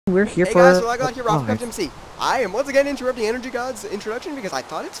we're here Hey for... guys, Sirlagalot here, Roflcraft MC. I am once again interrupting Energy God's introduction because I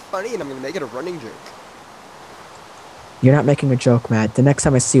thought it's funny and I'm going to make it a running joke. You're not making a joke, Matt. The next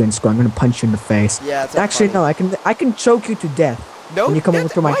time I see you in school, I'm gonna punch you in the face. Yeah, it's Actually, funny. no, I can choke you to death. No, when you come over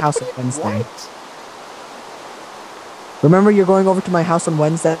to my house on Wednesday. Remember, you're going over to my house on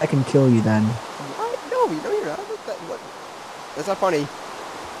Wednesday. I can kill you then. What? No, you're not. That's not funny.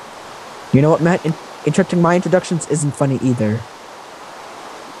 You know what, Matt? Interrupting my introductions isn't funny either.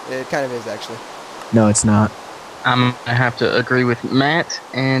 It kind of is, actually. No, it's not. I'm gonna have to agree with Matt,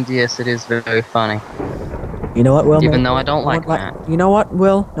 and yes, it is very funny. You know what, Will? Even though I don't like Matt. You know what,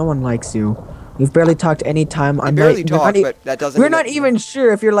 Will? No one likes you. You've barely talked any time. I barely talk, but that doesn't. We're not even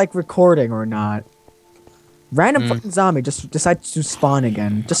sure if you're like recording or not. Random fucking zombie just decides to spawn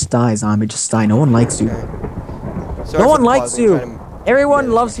again. Just die, zombie. Just die. No one likes you. Okay. No one likes you.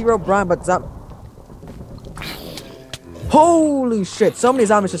 Everyone loves Herobrine, but holy shit! So many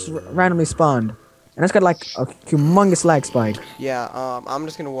zombies just randomly spawned, and it's got like a humongous lag spike. Yeah. I'm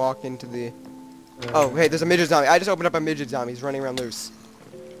just gonna walk into the. Oh, hey, there's a midget zombie. I just opened up a midget zombie. He's running around loose.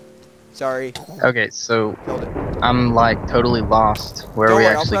 Sorry. Okay, so Killed it. I'm like totally lost. Where Don't are we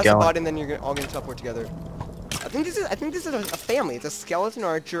worry, actually I'll press going? the button, then you're all gonna teleport together. I think this is a family. It's a skeleton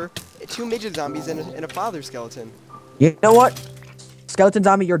archer, 2 midget zombies, and a father skeleton. You know what? Skeleton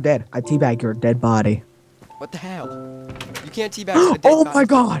zombie, you're dead. I teabag your dead body. What the hell? You can't teabag a dead Oh body. my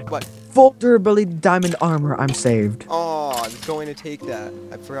god! What? Full durability diamond armor. I'm saved. Oh, I was going to take that.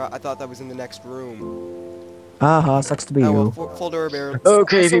 I forgot. I thought that was in the next room. Sucks to be Oh, you. well, full durability.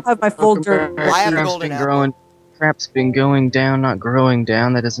 Okay, I still have my full I have a golden apple. Crap's been going down, not growing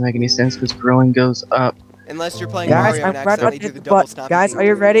down. That doesn't make any sense because growing goes up. Unless you're playing Guys, Mario and I'm ready accidentally to do the hit the double butt. stop. Guys, are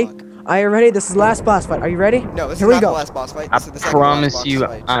you ready? Are you ready? This is the last boss fight. Are you ready? No, this Here is we not go. the last boss fight. I This is the second promise last you, boss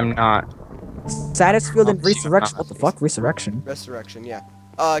fight. I'm not. Satisfield and Promise you I'm Resurrection. not. What the fuck? Resurrection? Resurrection, yeah.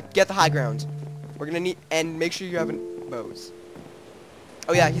 Get the high ground. We're gonna need, and make sure you have bows.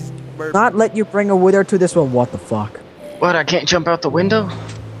 Oh yeah, we're Not let you bring a wither to this one. What the fuck? What? I can't jump out the window?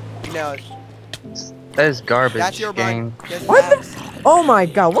 no. That is garbage. That's your game. What the? Oh my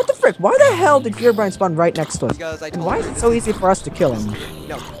god! What the frick? Why the hell did Herobrine spawn right next to us? Because I And told why you is it so easy for us to kill him?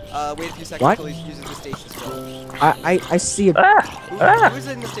 No. Wait a few seconds What? until he uses the stasis field. I see it. Who's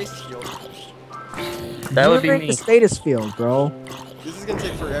in the stasis field? That would be You're in me. the status field, bro. This is gonna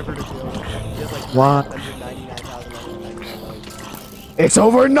take forever to kill. He has like What? 199,999 likes. It's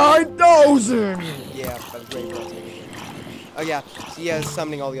over 9,000. Yeah, that was great. Oh yeah, he has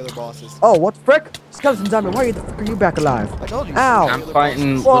summoning all the other bosses. Oh, what the frick? Skeleton zombie, why the frick are you back alive? I told you. Ow. I'm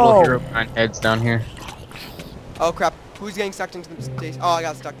fighting Whoa. little Herobrine heads down here. Oh crap! Who's getting sucked into the stasis? Oh, I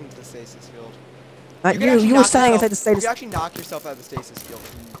got stuck into the stasis field. You were standing inside the status. You can actually knock yourself out of the stasis field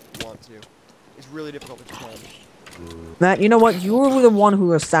if you want to. It's really difficult, but you can. Matt, you know what? You were the one who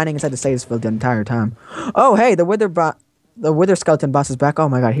was standing inside the status field the entire time. Oh, hey, the wither skeleton boss is back. Oh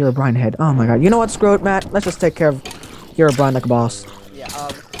my god, Herobrine head. Oh my god. You know what? Screw it, Matt. Let's just take care of Herobrine like a boss. Yeah.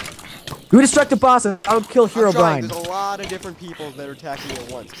 You distract the bosses. I'll kill I'm trying. Herobrine. There's a lot of different people that are attacking me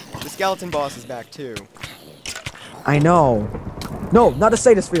at once. The skeleton boss is back too. I know. No, not the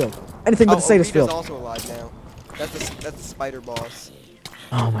status field. Anything but the status Alita's field. also alive now. That's the spider boss.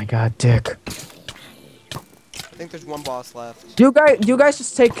 Oh my god, Dick. I think there's one boss left. You guys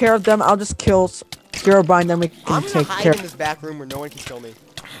just take care of them. I'll just kill Herobrine, then we can I'm gonna take hide care. in this back room where no one can kill me.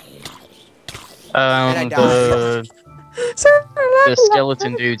 The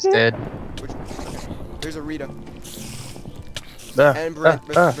skeleton dude's dead. There's a Rita. Ah, And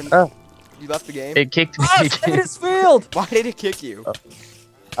you left the game. It kicked me Ah, again. status field. Why did it kick you?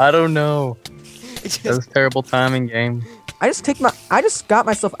 I don't know. It That was terrible timing, game. I just got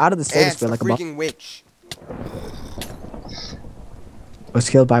myself out of the status it's field the like a boss. freaking witch. Was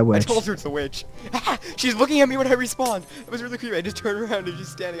killed by a I witch. told her it's the witch. She's looking at me when I respawn. It was really creepy. I just turned around and she's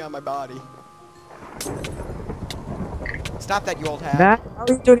standing on my body. Stop that, you old hat. Matt, how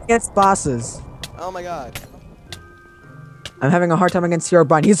are you doing against bosses? Oh my god. I'm having a hard time against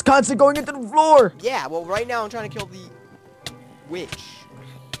Herobrine. He's constantly going into the floor. Yeah, well right now I'm trying to kill the witch.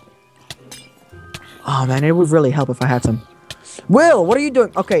 Oh man, it would really help if I had some. Will, what are you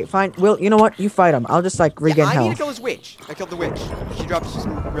doing? Okay, fine. Will, you know what? You fight him. I'll just like regain I need to health. kill this witch. I killed the witch. She dropped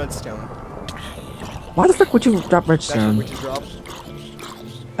some redstone. Why the frick would you drop That's what redstone? witches drop.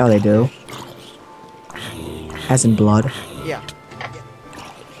 Oh, they do. As in blood. Yeah.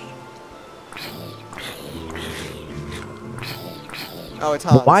 Oh, it's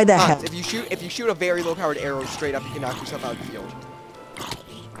Hans. Why the Hans, heck? if you shoot a very low powered arrow straight up, you can knock yourself out of the field.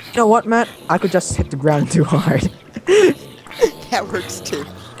 You know what, Matt? I could just hit the ground too hard. That works too.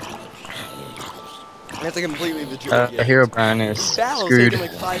 That's a completely legitimate gift. Herobrine is This battle's screwed. taking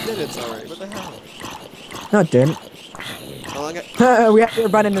like 5 minutes already. What the hell? No, it didn't. How long, We have to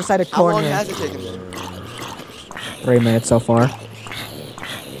run inside a how long corner. has it taken then? 3 minutes so far.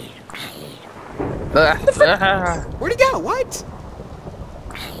 Where'd he go? What?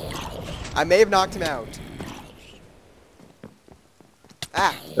 I may have knocked him out.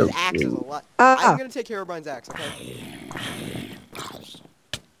 Ah, his axe is a lot. I'm gonna take Herobrine's axe, okay?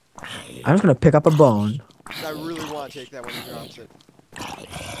 I'm just gonna pick up a bone. I really want to take that when he drops it.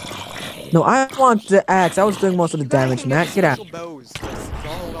 No, I want the axe. I was doing most of the damage, Matt. Get out. Bows. I'll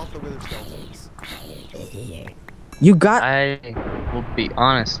hold off the wither skeletons. You got. I will be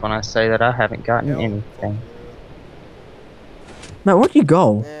honest when I say that I haven't gotten No. anything. Matt, where'd you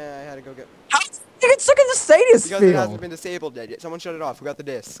go? Yeah, I had to go get. How did you get stuck in the status Because it hasn't field? been disabled yet. Someone shut it off. Who got the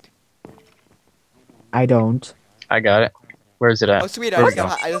disc? I don't. I got it. Where's it at? Oh, sweet. Where we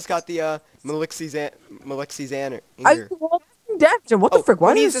I just got the Malixizan. I rolled damage. What the frick? Who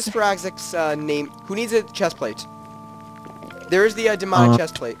Why needs is this for Isaac's name? Who needs a chest plate? There is the demonic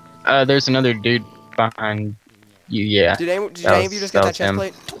chest plate. There's another dude behind you. Yeah. Did any of you just get that chest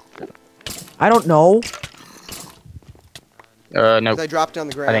plate? I don't know. Nope. 'Cause I dropped it on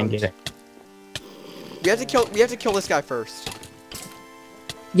the ground. I didn't get it. We have to kill this guy first.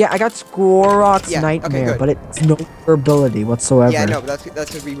 Yeah, I got Squorok's Yeah, okay, Nightmare, good. but it's no durability whatsoever. Yeah, no, but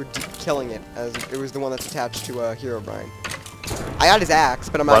that's because we were killing it, as it was the one that's attached to Herobrine. I got his axe,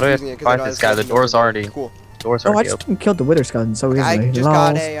 but I'm Why not do we using it have to because fight this guy? The door's already cool. door's Oh, I already just open. killed the Wither Skeleton so easily. I just Lols.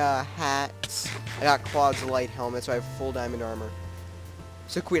 got a hat. I got Claude's light helmet, so I have full diamond armor.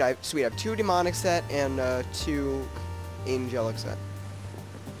 So sweet, I have 2 demonic set and 2 angelic set.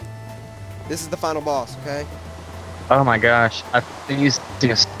 This is the final boss, okay? Oh my gosh! I've been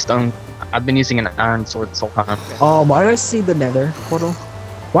using a stone. I've been using an iron sword this whole time. Oh, why do I see the Nether portal?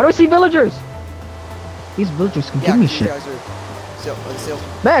 Why do I see villagers? These villagers can give me 'cause you shit. guys are still.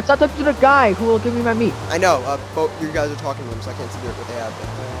 Matt, stop talking to the guy who will give me my meat. I know, both you guys are talking to them, so I can't see what they have.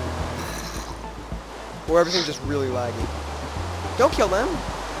 Or everything's just really laggy. Don't kill them.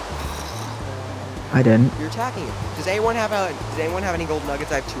 I didn't. You're attacking it. Does anyone have any gold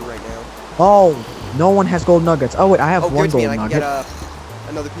nuggets? I have 2 right now. Oh, no one has gold nuggets. Oh wait, I have Oh, one good to me, gold and I can nugget. get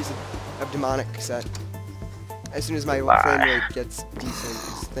another piece of demonic set. As soon as my Bye. frame rate gets decent.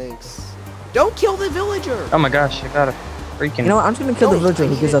 Thanks. Don't kill the villager! Oh my gosh! I got a freaking. You know what? I'm just gonna kill the villager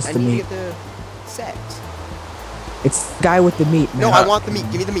who gives us the I need meat. to get the set. It's the guy with the meat. No, Matt. I want the meat.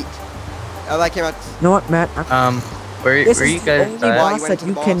 Give me the meat. Oh, that came out. You know what, Matt? Where This you is the guys only at? Why you boss went that to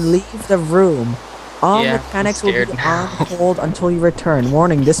you the can boss? leave the room. All Yeah, mechanics I'm will be scared on now. hold until you return.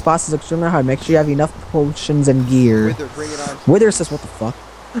 Warning, this boss is extremely hard. Make sure you have enough potions and gear. Wither, bring it on. Wither says, what the fuck?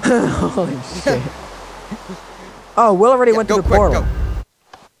 Holy shit. Oh, Will already Yeah, went go to the quick, portal. go.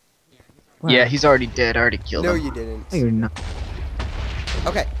 Wow. Yeah, he's already dead. I already killed No, him. you didn't. No, you're not.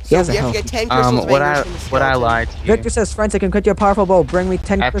 Okay, He so has we a have to health. get 10 crystals of What anger I from the what I skeleton. lied to you. Victor says, friends, I can cut you a powerful bow. Bring me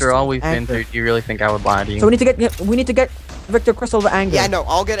 10 After crystals all of we've been anger. through, do you really think I would lie to you? So we need to get Victor crystal of anger. Yeah, no,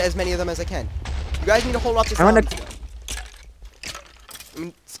 I'll get as many of them as I can. You guys need to hold off the I wanna- zombies. I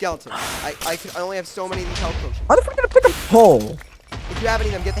mean, skeletons. I only have so many of these health potions. Why the fuck gonna pick a pole? If you have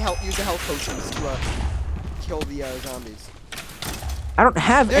any of them, use the health potions to kill the zombies. I don't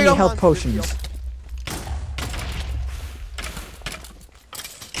have There you any go, health Hans, good potions.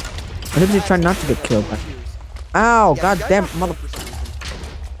 I'm just trying not to get killed. Ow, Yeah, god you guys damn have mother. for some reason.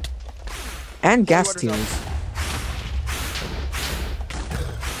 And gas water's up. tears.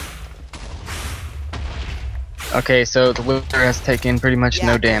 Okay, so the wither has taken pretty much Yeah,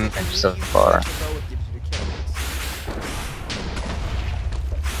 no because damage if you so use the far. extra bow, it gives you the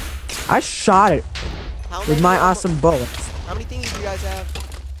kills. I shot it How with many my more- awesome bullets. How many thingies do you guys have?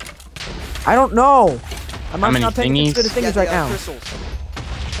 I don't know. I'm How many not paying attention to the thingies? things Yeah, right the, now. crystals.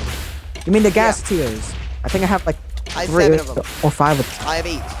 You mean the gas tears? I think I have like I have 3 7 of them. or 5 of them. I have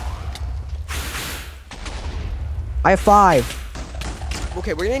 8. I have 5.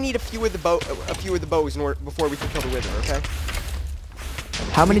 Okay, we're gonna need a few of the bows in order before we can kill the wither. Okay.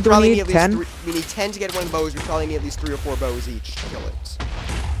 How many do we probably need? at least 10? we need 10 to get one of the bows. We probably need at least 3 or 4 bows each to kill it.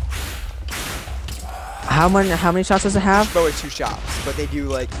 How many shots does it have? Each bow has 2 shots, but they do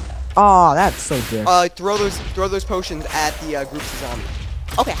like Oh, that's so dick. throw those potions at the groups of zombies.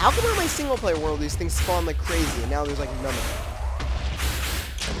 Okay, how come in my single player world these things spawn like crazy and now there's like none of them?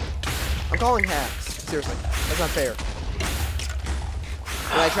 I'm calling hacks. Seriously, that's not fair.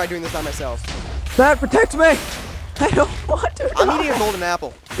 And I tried doing this by myself. Matt, protect me! I don't want to. I'm eating a golden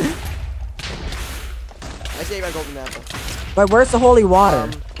apple. I saved my golden apple. Wait, where's the holy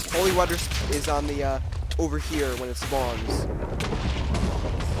water? Holy water is on the over here when it spawns.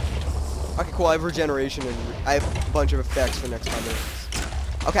 Okay, cool. I have regeneration and I have a bunch of effects for the next 5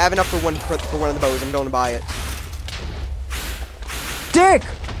 minutes. Okay, I have enough for one of the bows. I'm going to buy it. Dick!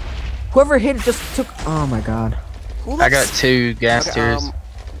 Whoever hit it just took. Oh my god. I got 2 gas tiers.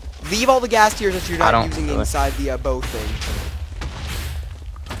 Leave all the gas tiers that you're not using really. inside the bow thing.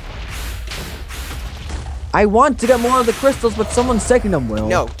 I want to get more of the crystals, but someone's taking them, Will.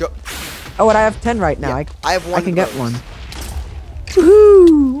 No, don't. Oh, and I have 10 right now. Yeah, I have 1. I can get one.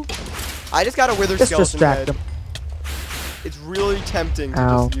 Woohoo! I just got a wither Just skeleton distract head. them. It's really tempting to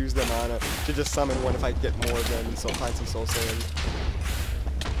Ow. just use them on it. To just summon one if I get more of them and find some soul sand.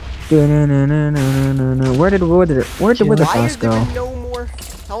 Where did Wither Why Frost is there go? no more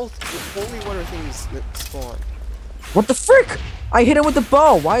health holy water things that spawn? What the frick? I hit him with the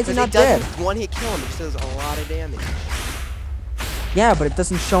bow. Why is he not It dead? doesn't one-hit kill him. It just does a lot of damage. Yeah, but it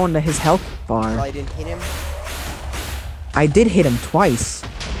doesn't show in his health bar. Well, I didn't hit him. I did hit him twice.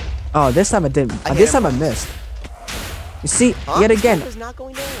 Oh, this time I didn't. This time I missed. You see, yet again. Is not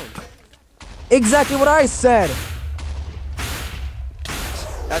going down. Exactly what I said.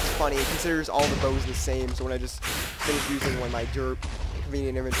 That's funny. It considers all the bows the same, so when I just finish using one, my derp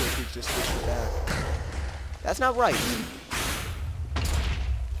convenient inventory keeps just switching it back. That's not right.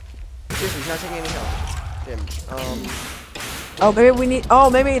 Seriously, he's not taking any health. Him. Oh, maybe we need. Oh,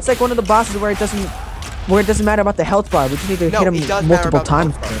 maybe it's like one of the bosses where it doesn't matter about the health bar. We just need to hit him multiple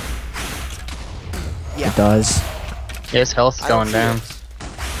times. Yeah. It does. Yeah, his health's going down.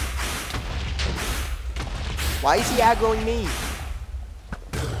 Why is he aggroing me?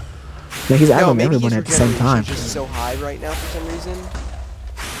 Yeah, he's aggroing maybe everyone his at the same time. regeneration is just so high right now for some reason.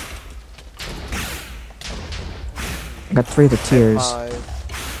 I got 3 of the tiers. 5.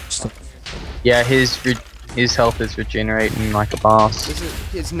 Yeah, his health is regenerating like a boss.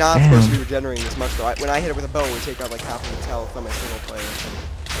 It's not supposed to be regenerating this much though. When I hit it with a bow, it would take out like half of its health on my single player.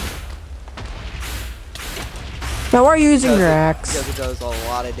 Now, why are you using your axe? Because it does a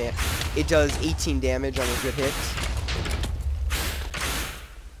lot of damage. It does 18 damage on a good hit.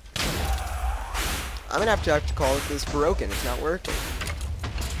 I'm gonna have to call it this broken. It's not working.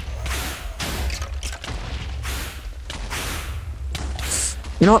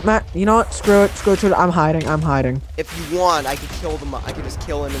 You know what, Matt? You know what? Screw it. Screw it. I'm hiding. I'm hiding. If you want, I could kill them. I could just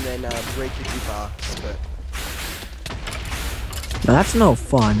kill him and then break the jukebox. Now, that's no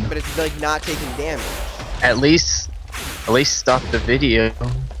fun. But it's like not taking damage. At least stop the video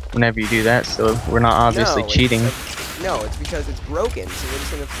whenever you do that, so we're not obviously cheating. No, it's because it's broken, so we're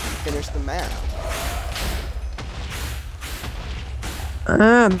just gonna finish the map.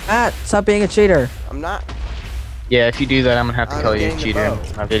 Matt, stop being a cheater. I'm not. Yeah, if you do that, I'm gonna have to call you a cheater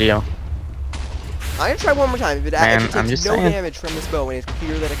in my video. I'm gonna try one more time. If it I'm takes just no saying. damage from this bow and it's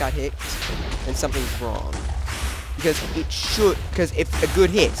clear that it got hit, then something's wrong. Because it should. Because if a good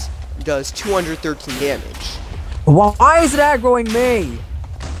hit does 213 damage. Why is it aggroing me?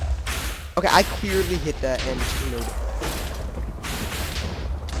 Okay, I clearly hit that and it's no damage.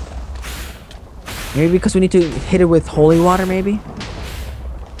 Maybe because we need to hit it with holy water, maybe?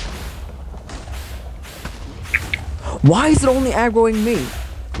 Why is it only aggroing me?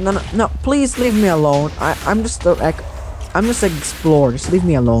 No, please leave me alone. I'm just I'm just an explorer. Just leave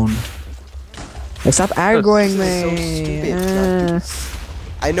me alone. Like, stop aggroing This me. is so stupid. It's not doing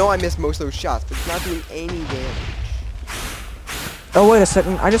I know I missed most of those shots, but it's not doing any damage. Oh, wait a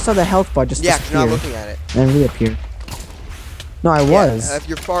second. I just saw the health bar just Yeah, 'cause you're disappear. not looking at it. And reappear. No, I was. If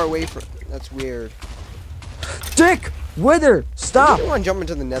you're far away from, that's weird. Dick! Wither! Stop! I want to jump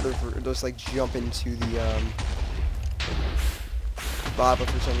into the nether for just like jump into the lava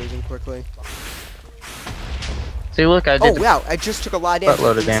for some reason quickly. See, look, I did. Oh wow! I just took a lot of damage.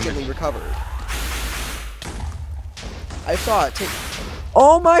 Buttload of Instantly damage. recovered. I saw it take.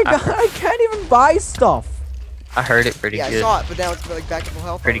 Oh my god, I can't even buy stuff. I heard it pretty Yeah, good. I saw it, but now it's like back to full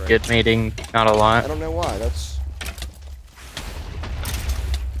health. Pretty already. good meeting, not a lot. I don't know why. That's.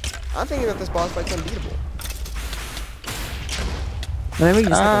 I'm thinking that this boss fight's unbeatable. Maybe we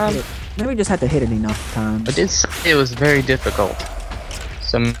just had to hit it. Maybe we just had to hit it enough times. I did say it was very difficult.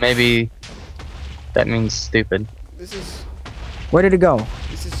 So maybe that means stupid. This is. Where did it go?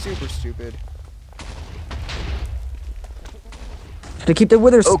 This is super stupid. To keep the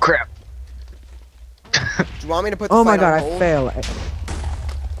withers. Oh crap! Do you want me to put the Oh my fight god, on I hold? fail.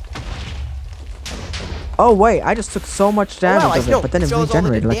 Oh wait, I just took so much damage wow, of it, but then it still has all the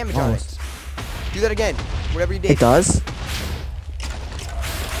regenerated like damage on boss. it. Do that again. Whatever you did. It does?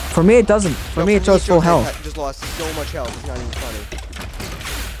 For me it doesn't. For me it shows full health. I just lost so much health. It's not even funny.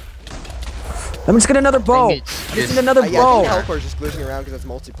 Let me just get another bow. think it's Just just- need another Yeah, I bow. think health bar is just glitching around because it's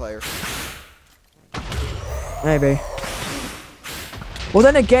multiplayer. Maybe. Well,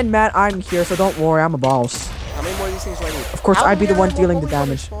 then again, Matt, I'm here, so don't worry. I'm a boss. How many more of these things do I need? Of course, I'd be the one dealing the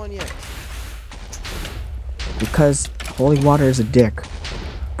damage. Because holy water is a dick.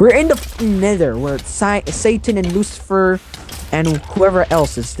 We're in the nether where Satan and Lucifer and whoever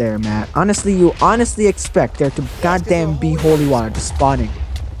else is there, Matt. Honestly, you honestly expect there to goddamn be holy water just spawning.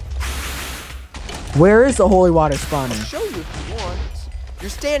 Where is the holy water spawning? I'll show you if you want. You're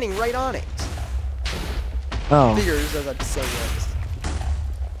standing right on it. Oh. Figures as I'm saying this.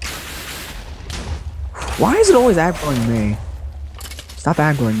 Why is it always aggroing me? Stop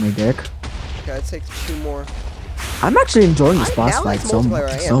aggroing me, Dick. Okay, let's take 2 more. I'm actually enjoying this boss fight so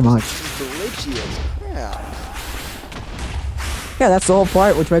much. This is glitchy as crap. Yeah, that's the whole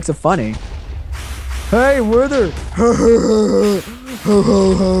part, which makes it funny. Hey, Wither!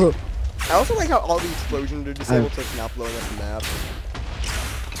 I also like how all the explosions are disabled, so it's not blowing up the map.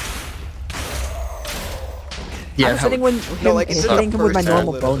 Yeah, I'm hitting him with my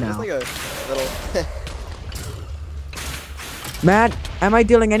normal bow now. Like a little Matt, am I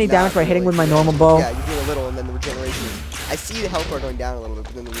dealing any damage by hitting with my normal bow? Yeah, you do a little, and then the regeneration. I see the health bar going down a little bit,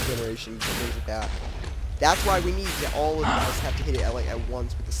 but then the regeneration brings it back. That's why we need to all of us have to hit it at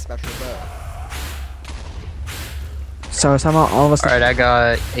once with a special bow. So somehow all of us. Alright, I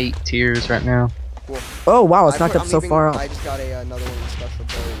got 8 tiers right now. Cool. Oh wow, it's knocked up so far up. I just got another one of the special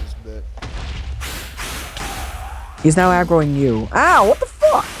bows, but he's now aggroing you. Ow! What the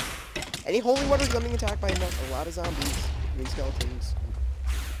fuck? Any holy water is being attacked by a lot of zombies. I mean skeletons.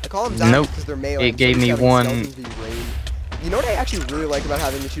 I call them zombies because they're melee. It gave me one. You know what I actually really like about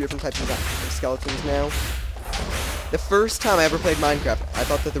having the 2 different types of skeletons now? The first time I ever played Minecraft, I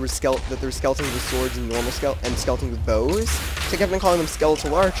thought that there was skeletons with swords and normal skeletons with bows. So I kept on calling them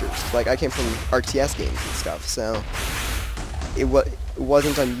skeletal archers. Like I came from RTS games and stuff, so it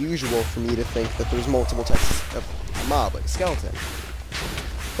wasn't unusual for me to think that there was multiple types of a mob, like a skeleton.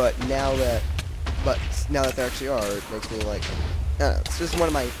 But now that there actually are, it makes me like, I don't know, it's just one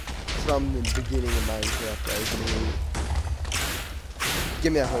of my, from the beginning of Minecraft, guys.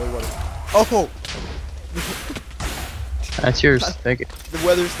 Give me that holy water. Oh! That's yours. Take it. The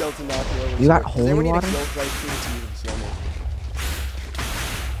weather skeleton now. You got holy water?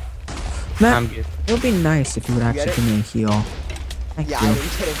 Matt, I'm good. it would be nice if you would actually give me a heal. Thank you. I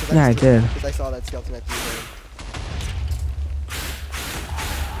didn't get it. Yeah, I did. Because I saw that skeleton at the end.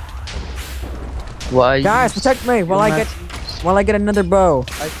 Why? Guys, protect me while I get another bow.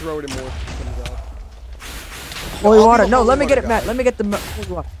 I throw it in more. Holy water. No, let me get it, Matt. Let me get the holy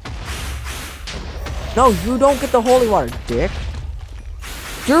water. No, you don't get the holy water, dick.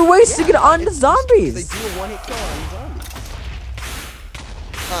 You're wasting it on the zombies. They do a one-hit kill on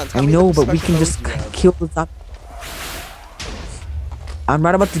zombies. I know, but we can just kill the zombies. I'm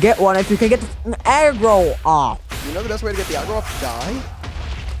right about to get one. If you can get the aggro off. You know the best way to get the aggro off? Die.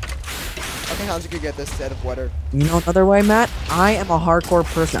 Okay, Hans, you could get this set of water. You know another way, Matt? I am a hardcore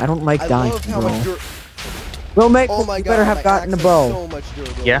person. I don't like dying, bro. Well, mate, oh my you God, better have gotten a bow. So much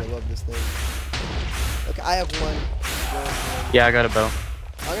durability. Yeah. I love this thing. Okay, I have one. Yeah, I got a bow.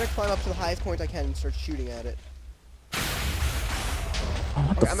 I'm gonna climb up to the highest point I can and start shooting at it. Oh,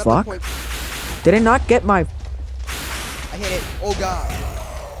 what the fuck? Did I not get my... I hit it. Oh God.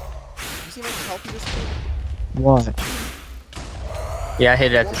 You see how much health you just did? What? Yeah, I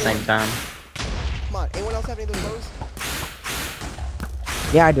hit it at the same time. Come on, anyone else have any of those bows?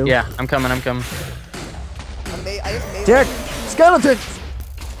 Yeah, I do. Yeah, I'm coming. I just made Dick! Skeletons!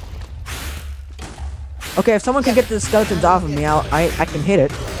 Okay, if someone can get the skeletons off of me, I can hit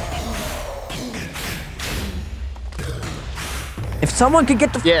it. If someone could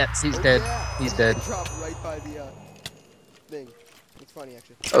get the... Yeah, he's dead. Yeah. He's dead. Drop right by the thing. It's funny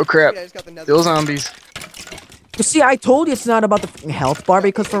actually. Oh crap. Wait, I just got the Still zombies. You see, I told you it's not about the health bar,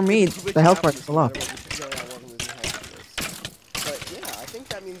 because for me, the health bar is a lot. But yeah, I think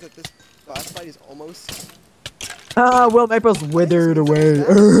that means that this boss fight is almost... Will Maple's withered away.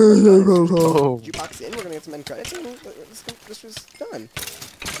 Oh. Jukebox in, we're gonna get some end credits, and this was done.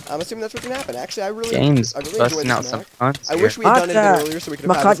 I'm assuming that's what's gonna happen. Actually, I really enjoyed busting out this some map. fun. I wish we had done it a bit earlier so we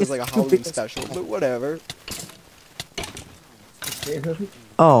could have had this as like a Halloween special, but whatever.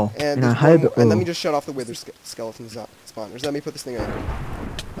 Oh, And, and let me just shut off the wither skeleton spawners. Let me put this thing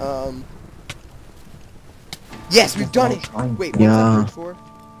on. Yes, we've done it! Wait, what was that bridge for?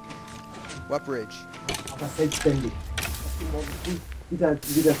 What bridge?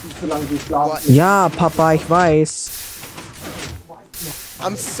 What? Ja, Papa, ich weiß.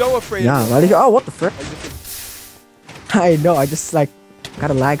 I'm so afraid Ja, of weil ich... Oh, what the frick? I know, I just like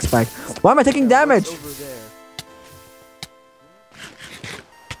got a lag spike. Why am I taking damage? Over there.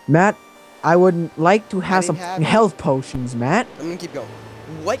 Matt, I would like to have some didn't have any. health potions, Matt. I'm gonna keep going.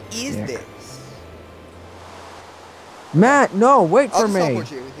 What is Yeah. this? Matt, no, wait I'll for just me.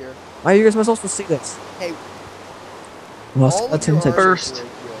 teleport you here. Are you guys supposed to see this? Hey, Well, all of your skeletons arms are... are First. broken.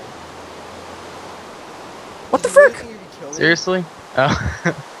 What the Did you really frick? think you could kill me? Seriously? Oh.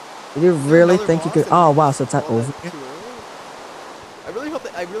 Did you Is there really another think you boss could? and Oh we wow, just so it's not spawned over that here. too early? I really hope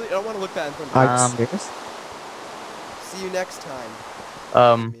that I don't want to look bad in front Are of you you. serious? See you next time.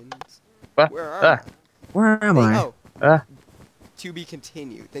 What? Where are I? Where am I? Oh, to be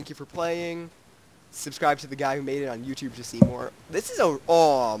continued. Thank you for playing. Subscribe to the guy who made it on YouTube to see more. This is a...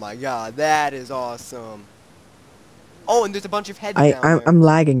 Oh my god, that is awesome. Oh, and there's a bunch of heads down there. I'm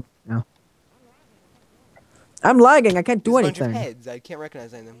lagging now. I'm lagging. I can't do There's a bunch of anything. heads. I can't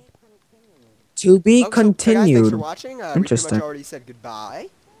recognize any of them. To be Oh, so, guys, thanks for continued. watching. We pretty Interesting. much already said goodbye.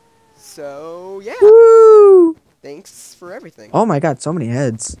 So, yeah. Woo! Thanks for everything. Oh my god, so many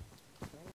heads.